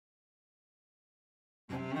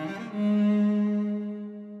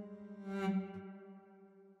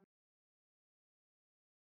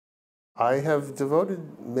I have devoted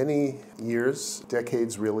many years,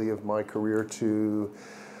 decades really, of my career to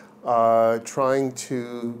trying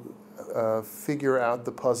to figure out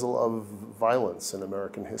the puzzle of violence in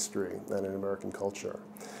American history and in American culture.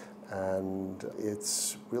 And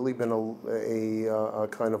it's really been a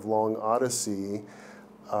kind of long odyssey.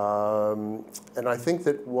 And I think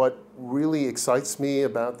that what really excites me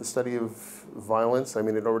about the study of violence, I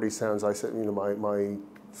mean, it already sounds, I said, my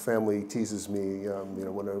family teases me,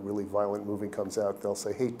 when a really violent movie comes out, they'll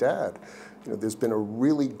say, "Hey, Dad, there's been a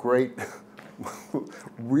really great,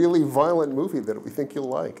 really violent movie that we think you'll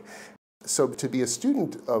like." So to be a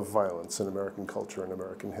student of violence in American culture and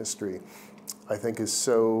American history, I think is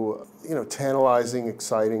so, tantalizing,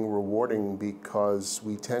 exciting, rewarding, because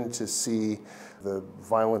we tend to see the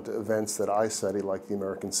violent events that I study, like the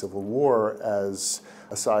American Civil War, as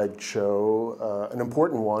a sideshow, an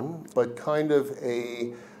important one, but kind of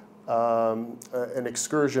an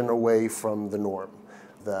excursion away from the norm.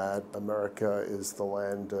 That America is the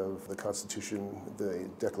land of the Constitution, the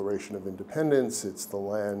Declaration of Independence. It's the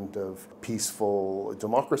land of peaceful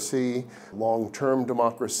democracy, long-term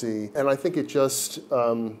democracy. And I think it just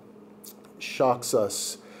shocks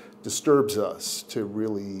us, disturbs us to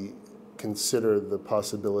really consider the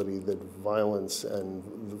possibility that violence, and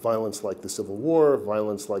violence like the Civil War,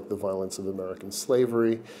 violence like the violence of American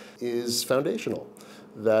slavery, is foundational.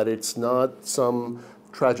 That it's not some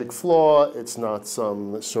tragic flaw, it's not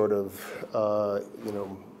some sort of,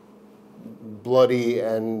 bloody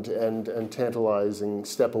and tantalizing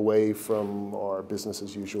step away from our business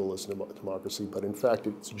as usual as democracy, but in fact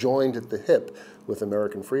it's joined at the hip with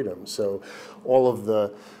American freedom. So all of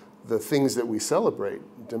the things that we celebrate,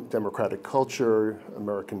 democratic culture,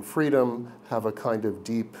 American freedom, have a kind of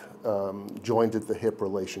deep joined at the hip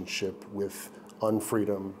relationship with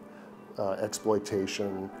unfreedom,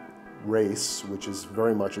 exploitation, race, which is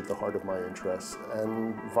very much at the heart of my interests,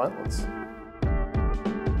 and violence.